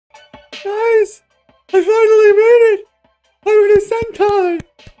Guys, I finally made it! I'm in a Sentai!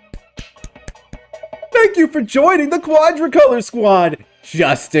 Thank you for joining the Quadricolor Squad,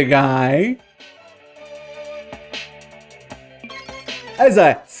 Justiguy! As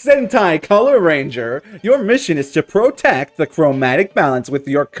a Sentai Color Ranger, your mission is to protect the chromatic balance with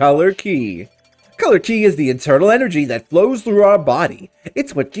your color key. Color key is the internal energy that flows through our body.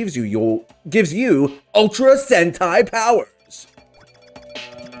 It's what gives you Ultra Sentai powers.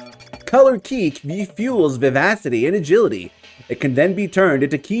 Color key fuels vivacity and agility. It can then be turned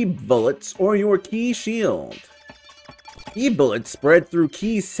into ki bullets or your ki shield. Ki bullets spread through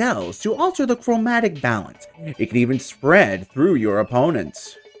ki cells to alter the chromatic balance. It can even spread through your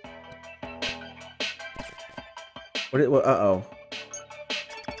opponents. Uh-oh.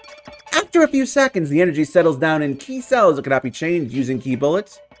 After a few seconds, the energy settles down in ki cells that cannot be changed using ki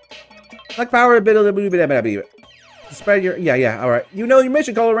bullets. Like power ability. Spread your... Yeah, alright. You know your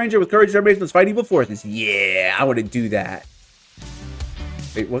mission, Color Ranger, with courage, determination, let's fight evil forces. Yeah, I want to do that.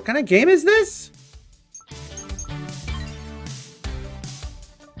 Wait, what kind of game is this?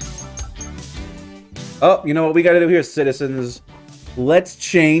 Oh, you know what we gotta do here, citizens? Let's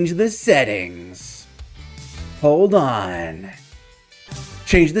change the settings. Hold on.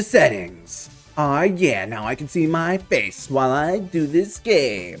 Change the settings. Ah, yeah, now I can see my face while I do this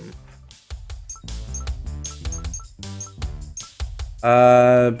game.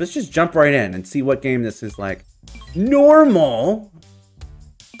 Let's just jump right in and see what game this is like. Normal.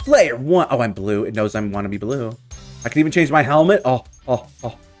 Player 1. Oh, I'm blue. It knows I want to be blue. I can even change my helmet. I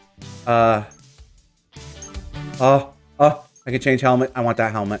can change helmet. I want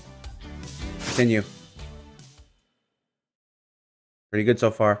that helmet. Continue. Pretty good so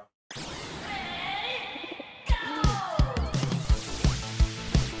far.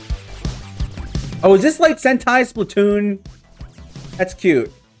 Oh, is this like Sentai Splatoon? That's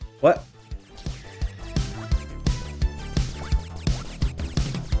cute. What?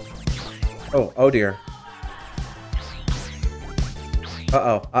 Oh dear.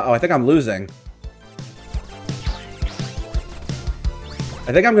 Uh-oh, I think I'm losing.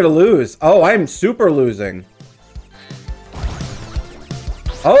 I think I'm gonna lose. Oh, I'm super losing.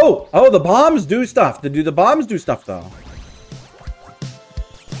 Oh, the bombs do stuff. The bombs do stuff, though.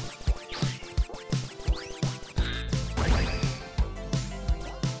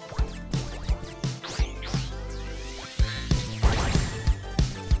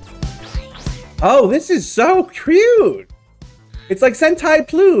 Oh, this is so cute. It's like Sentai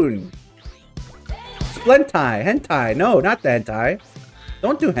Ploon. Splentai, hentai. No, not the hentai.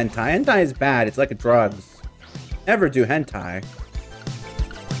 Don't do hentai. Hentai is bad. It's like a drugs. Never do hentai.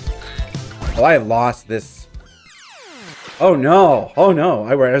 Oh, I have lost this. Oh no. Oh no.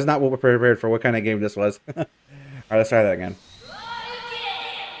 I was not what we're prepared for what kind of game this was. Alright, let's try that again.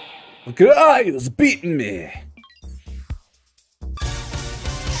 Guys beating me.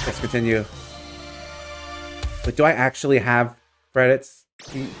 Let's continue. But do I actually have credits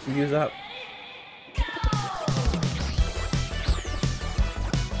to use up?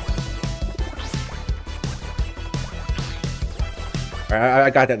 Alright,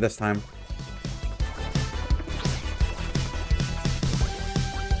 I got that this time.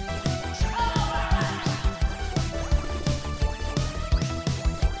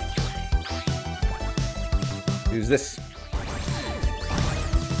 Use this.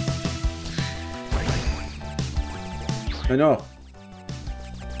 No.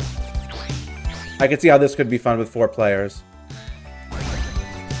 I can see how this could be fun with 4 players.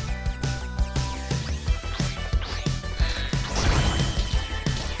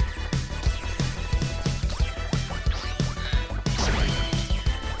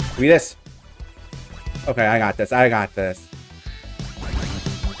 Do this. Okay, I got this. I got this.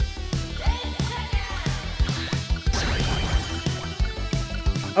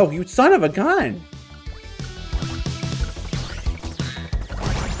 Oh, you son of a gun!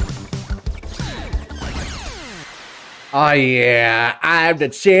 Oh yeah, I'm the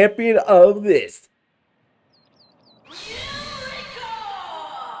champion of this.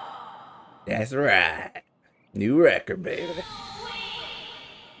 That's right. New record, baby.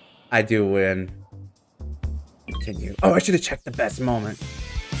 I do win. Continue. Oh, I should have checked the best moment.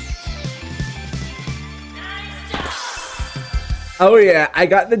 Oh yeah, I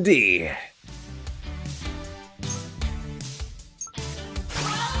got the D.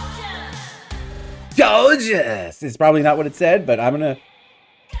 Gorgeous! It's probably not what it said, but I'm gonna...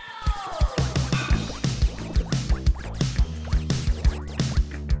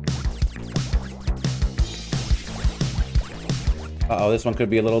 Uh-oh, this one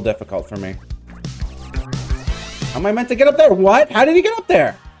could be a little difficult for me. How am I meant to get up there? What? How did he get up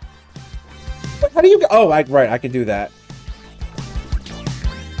there? How do you go? Oh, right, I can do that.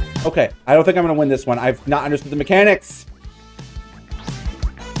 Okay, I don't think I'm gonna win this one. I've not understood the mechanics.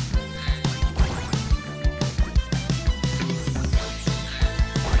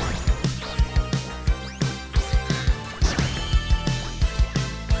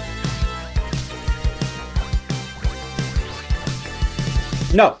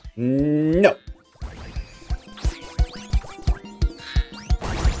 No. No.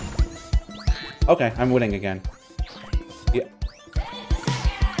 Okay, I'm winning again. Yeah.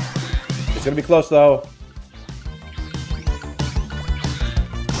 It's gonna be close, though.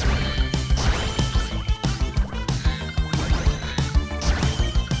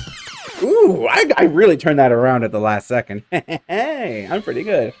 Ooh, I really turned that around at the last second. Hey, I'm pretty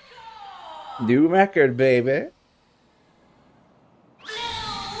good. New record, baby.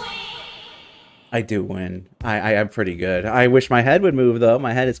 I do win. I'm pretty good. I wish my head would move, though.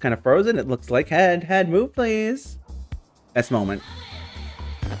 My head is kind of frozen. It looks like head. Head, move, please. Best moment.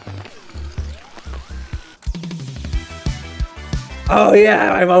 Oh,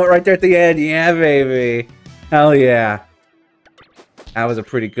 yeah. My moment right there at the end. Yeah, baby. Hell yeah. That was a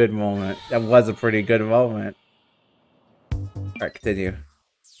pretty good moment. That was a pretty good moment. All right, continue.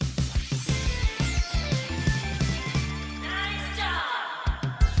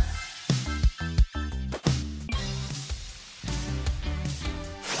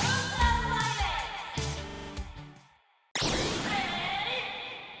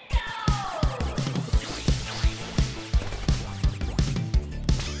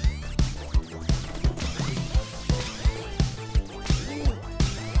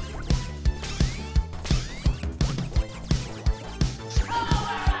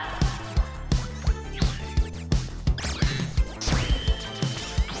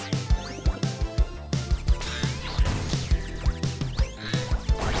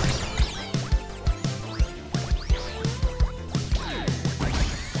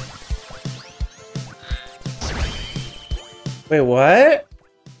 Wait, what?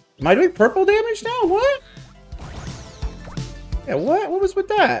 Am I doing purple damage now? What? Yeah, what? What was with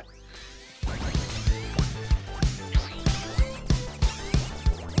that?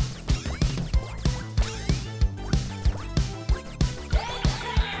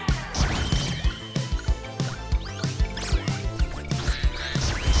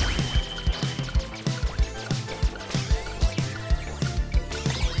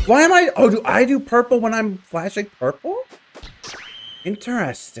 Why am I? Oh, do I do purple when I'm flashing purple?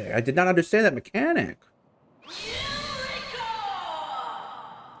 Interesting. I did not understand that mechanic.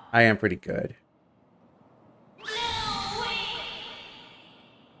 I am pretty good.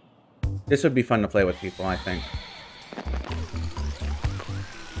 This would be fun to play with people, I think.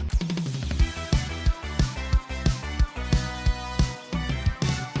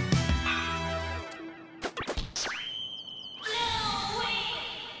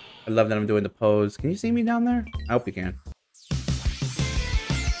 I love that I'm doing the pose. Can you see me down there? I hope you can.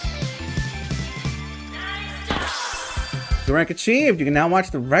 The rank achieved. You can now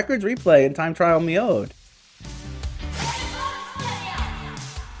watch the records replay in time trial mode.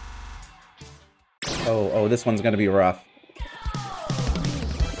 Oh, this one's gonna be rough.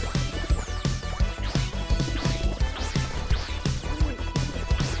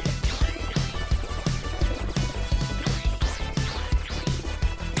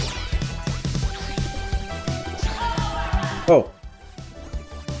 Oh.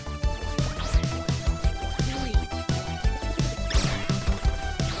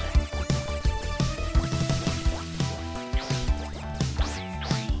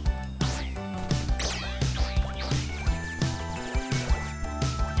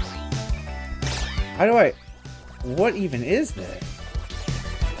 How do I... What even is this?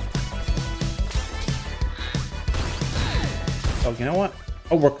 Oh, you know what?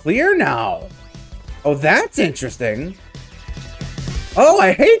 Oh, we're clear now. Oh, that's interesting. Oh,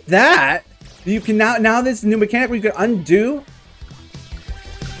 I hate that. You can now this new mechanic where you can undo.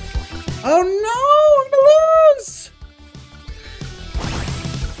 Oh no, I'm gonna lose.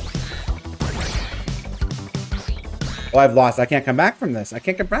 Oh, I've lost. I can't come back from this. I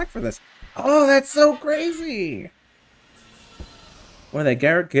can't come back from this. Oh, that's so crazy. What are they?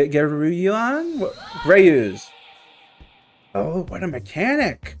 Garuyan? Greyus. Oh, what a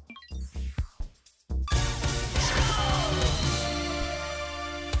mechanic.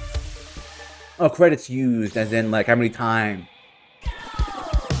 Oh, credits used, as in, like, how many times?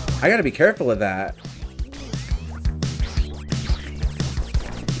 I gotta be careful of that.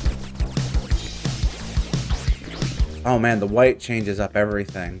 Oh man, the white changes up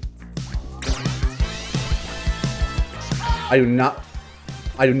everything. I do not...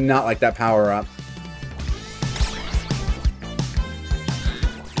 I do not like that power up.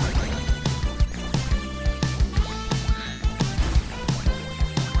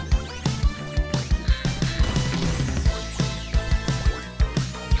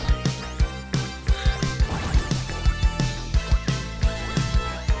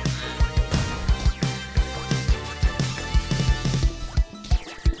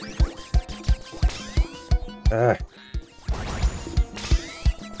 Ugh.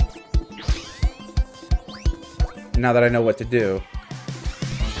 Now that I know what to do.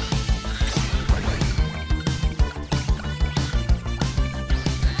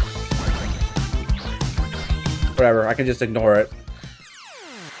 Whatever, I can just ignore it.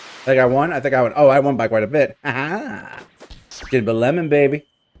 I think I won? I think I won. Oh, I won by quite a bit. Haha. Dimble lemon, baby.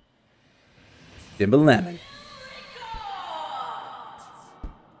 Dimble lemon.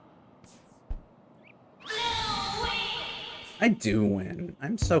 I do win.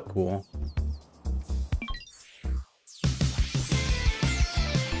 I'm so cool.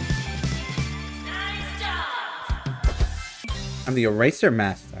 I'm the eraser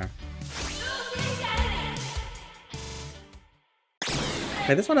master.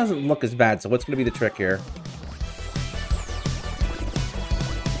 Okay, this one doesn't look as bad, so what's going to be the trick here?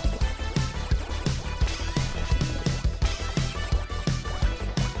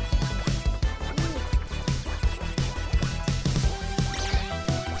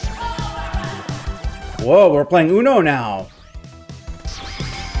 Whoa, we're playing Uno now.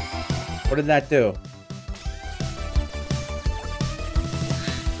 What did that do?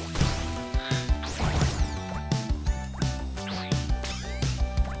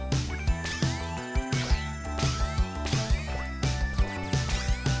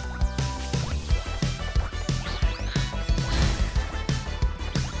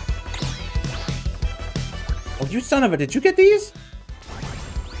 Oh, you son of a... Did you get these?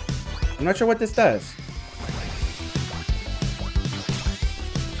 I'm not sure what this does.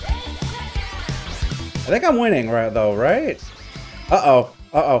 I think I'm winning, right, though, right? Uh-oh.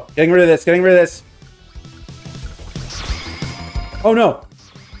 Uh-oh. Getting rid of this. Getting rid of this. Oh, no.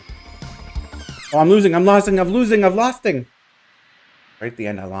 Oh, I'm losing. I'm losing. I'm losing. I'm losting. Right at the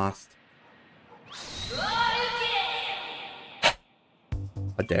end, I lost.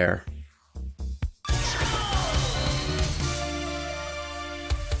 A dare.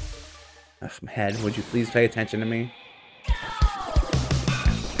 Ugh, head, would you please pay attention to me?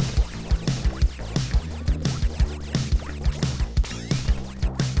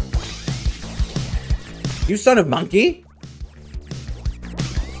 You son of monkey!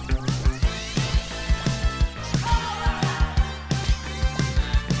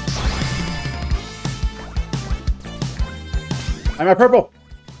 I'm at purple!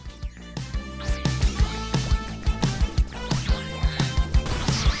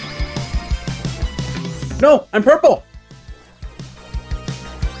 No, I'm purple!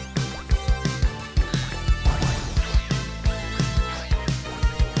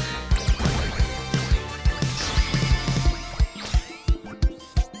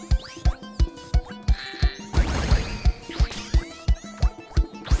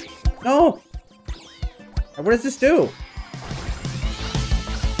 No! What does this do?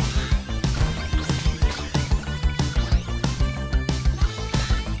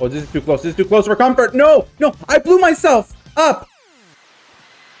 Oh, this is too close. This is too close for comfort. No! No! I blew myself up!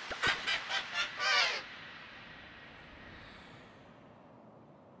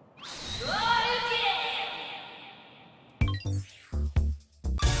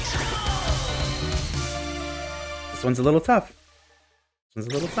 This one's a little tough. This one's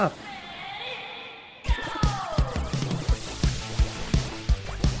a little tough.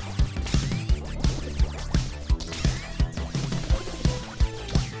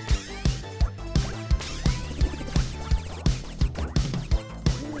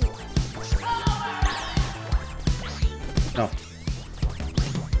 No.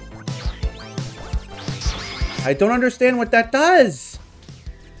 I don't understand what that does.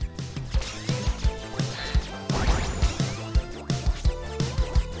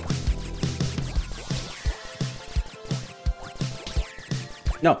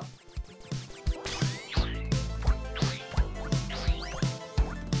 No.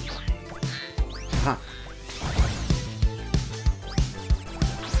 Huh.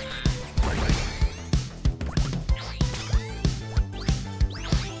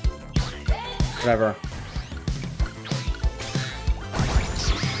 Whatever.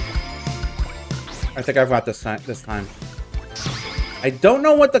 I think I've got this time. I don't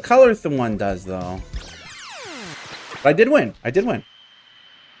know what the color one does, though. But I did win. I did win.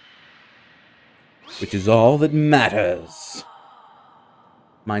 Which is all that matters.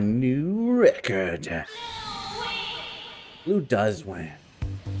 My new record. Blue does win.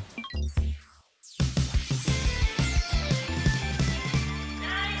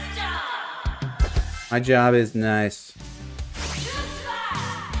 My job is nice.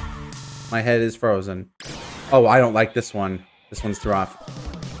 My head is frozen. Oh, I don't like this one. This one's rough.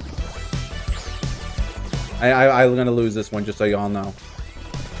 I'm gonna lose this one, just so y'all know.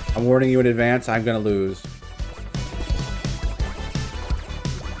 I'm warning you in advance, I'm gonna lose.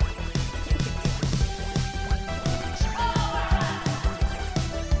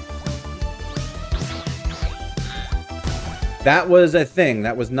 That was a thing.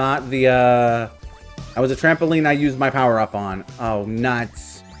 That was not the, that was a trampoline I used my power-up on. Oh,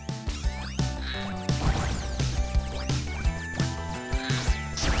 nuts.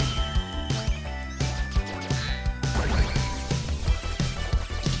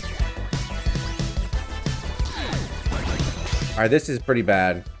 Alright, this is pretty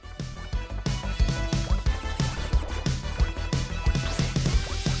bad.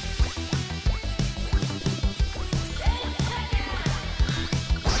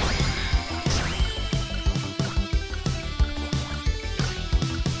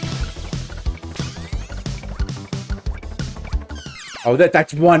 Oh,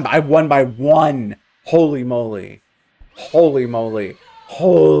 that's one. I won by one. Holy moly. Holy moly.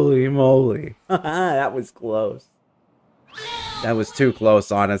 Holy moly. That was close. That was too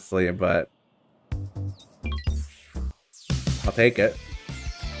close, honestly, but I'll take it.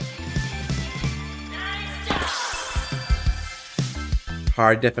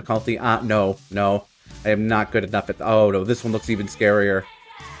 Hard difficulty. No. No. I am not good enough at... Oh, no. This one looks even scarier.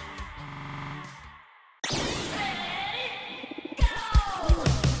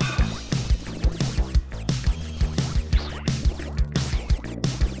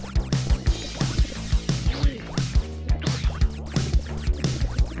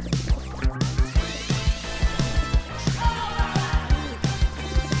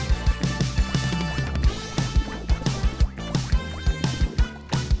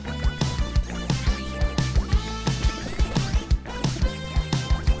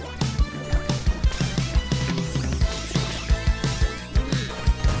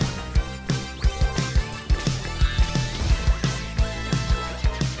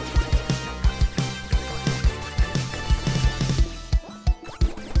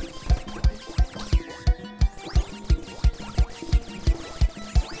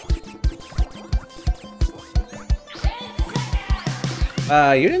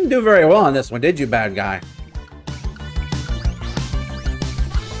 You didn't do very well on this one, did you, bad guy?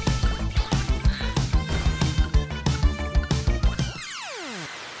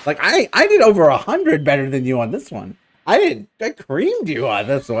 Like, I did over 100 better than you on this one. I creamed you on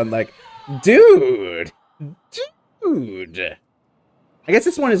this one. Like, dude. Dude. I guess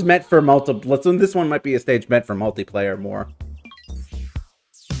this one is meant for this one might be a stage meant for multiplayer more.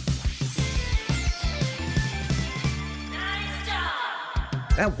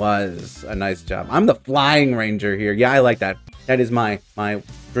 That was a nice job. I'm the flying ranger here. Yeah, I like that. That is my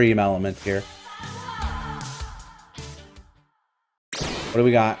dream element here. What do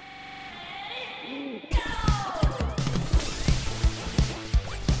we got?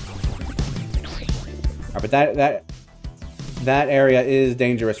 Alright, but that area is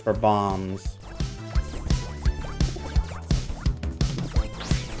dangerous for bombs.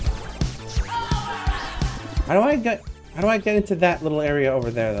 How do I get into that little area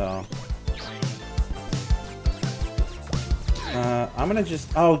over there, though? I'm gonna just...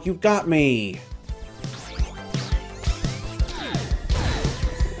 Oh, you got me!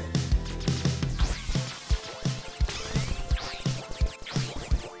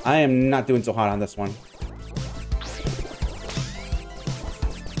 I am not doing so hot on this one.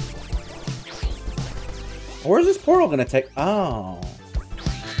 Where's this portal gonna take? Oh.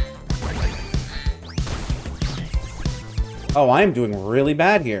 Oh, I am doing really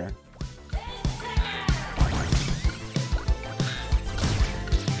bad here.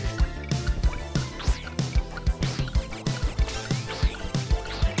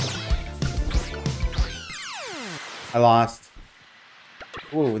 I lost.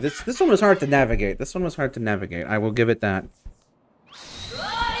 Ooh, this one was hard to navigate. This one was hard to navigate. I will give it that.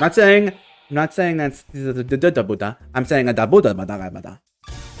 I'm not saying that's the Buddha. I'm saying a Buddha.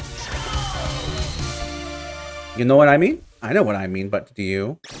 You know what I mean? I know what I mean, but do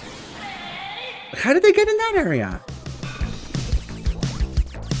you? How did they get in that area?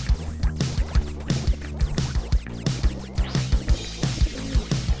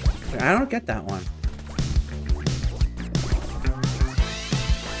 I don't get that one.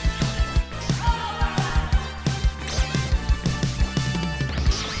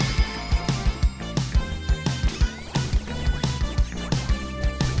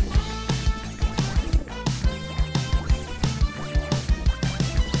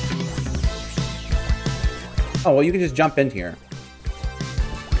 Oh, well, you can just jump in here.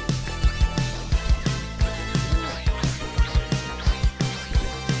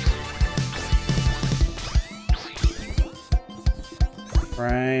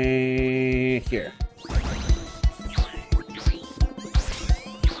 Right here.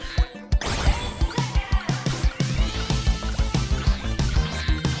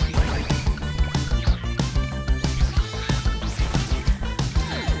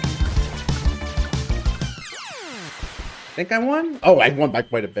 I think I won? Oh, I won by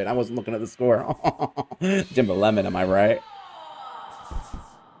quite a bit. I wasn't looking at the score. Jimbo Lemon, am I right?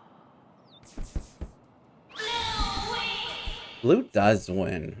 Blue does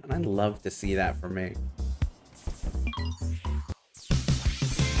win, and I'd love to see that for me.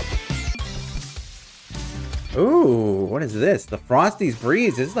 Ooh, what is this? The Frosty's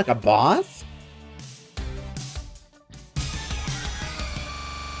Breeze. Is this like a boss?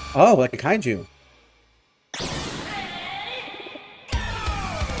 Oh, like a kaiju.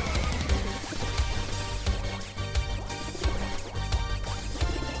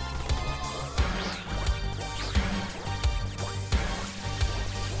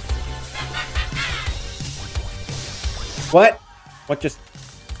 What? What just...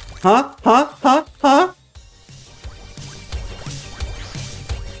 Huh? Huh? Huh? Huh?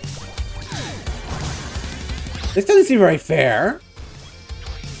 This doesn't seem very fair.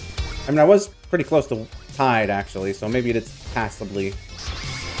 I mean, I was pretty close to tied, actually, so maybe it's passably...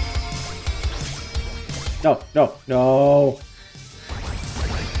 No, no, no!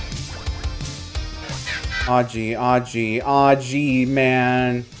 Aji, Aji, Aji,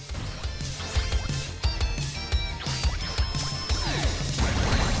 man.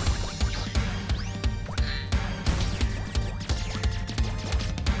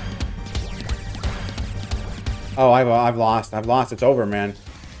 Oh, I've lost. I've lost. It's over, man.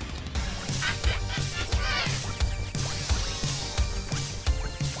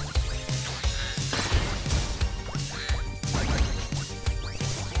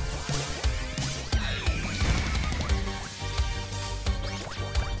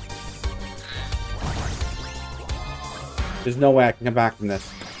 There's no way I can come back from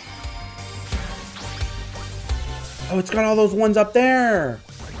this. Oh, it's got all those ones up there.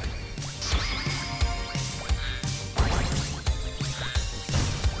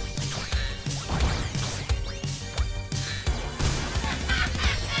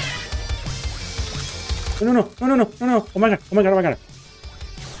 No, no, no, no, no, no, no. Oh my god, oh my god, oh my god.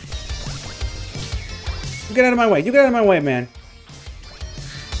 You get out of my way. You get out of my way, man.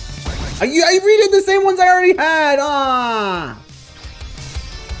 I redid the same ones I already had. Ah.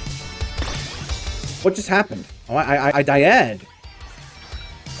 What just happened? Oh, I died.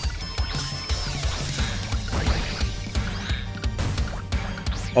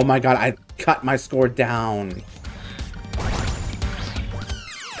 Oh my god, I cut my score down.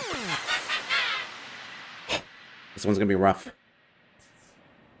 This one's gonna be rough.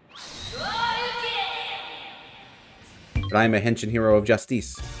 But I am a henshin hero of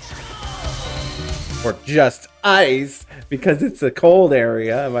Justice. Or just ice, because it's a cold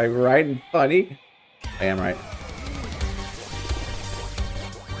area. Am I right and funny? I am right.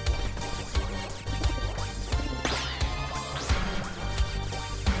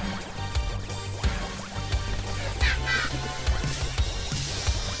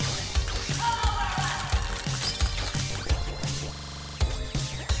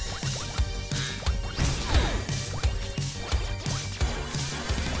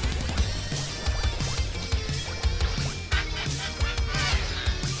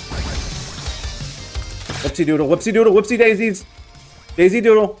 Whoopsie doodle, whoopsie doodle, whoopsie daisies. Daisy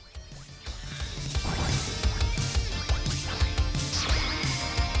doodle.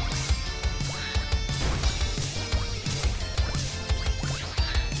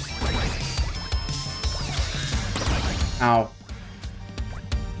 Ow.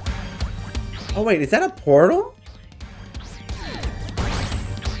 Oh wait, is that a portal?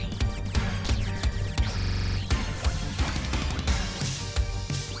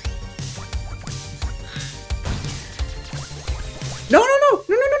 No, no, no,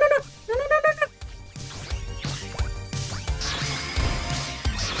 no, no, no, no, no, no, no, no, no.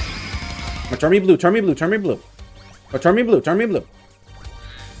 Oh, turn me blue, turn me blue, turn me blue. Oh, turn me blue, turn me blue.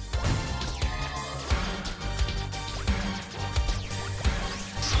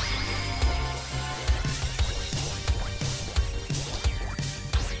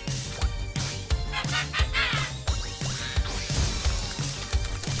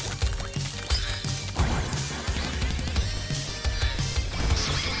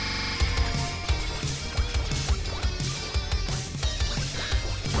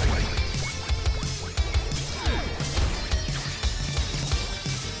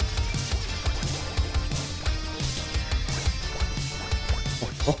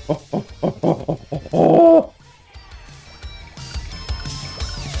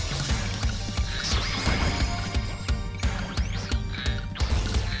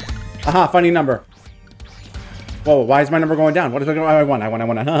 Aha, funny number. Whoa, why is my number going down? What is I want? I want.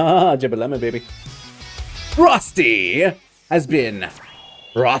 Jibba lemon, baby. Frosty has been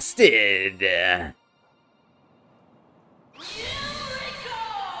frosted.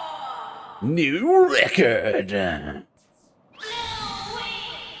 New record.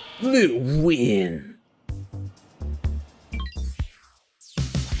 Blue win.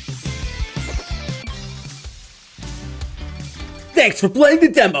 Thanks for playing the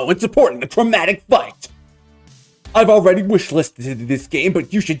demo and supporting the chromatic fight. I've already wishlisted this game,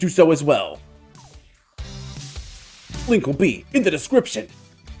 but you should do so as well. Link will be in the description.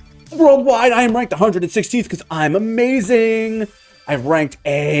 Worldwide, I am ranked 116th because I'm amazing. I've ranked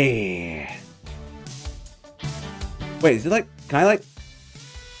A. Wait, is it like, can I like...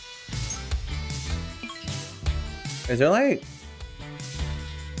 Is there like...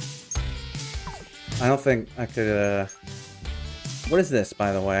 I don't think I could, What is this,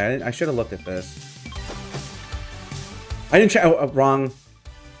 by the way? I should have looked at this. I didn't check. Oh, wrong.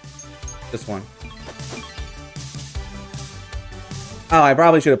 This one. Oh, I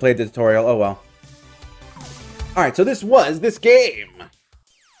probably should have played the tutorial. Oh, well. Alright, so this was this game.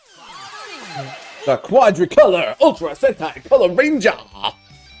 The Quadricolor Ultra Sentai Color Ranger.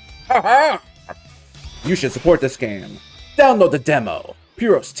 You should support this game. Download the demo.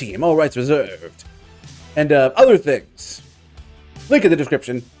 Puros Team, all rights reserved. And other things. Link in the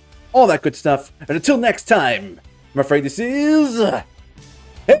description. All that good stuff. And until next time, I'm afraid this is...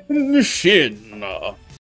 Henshin.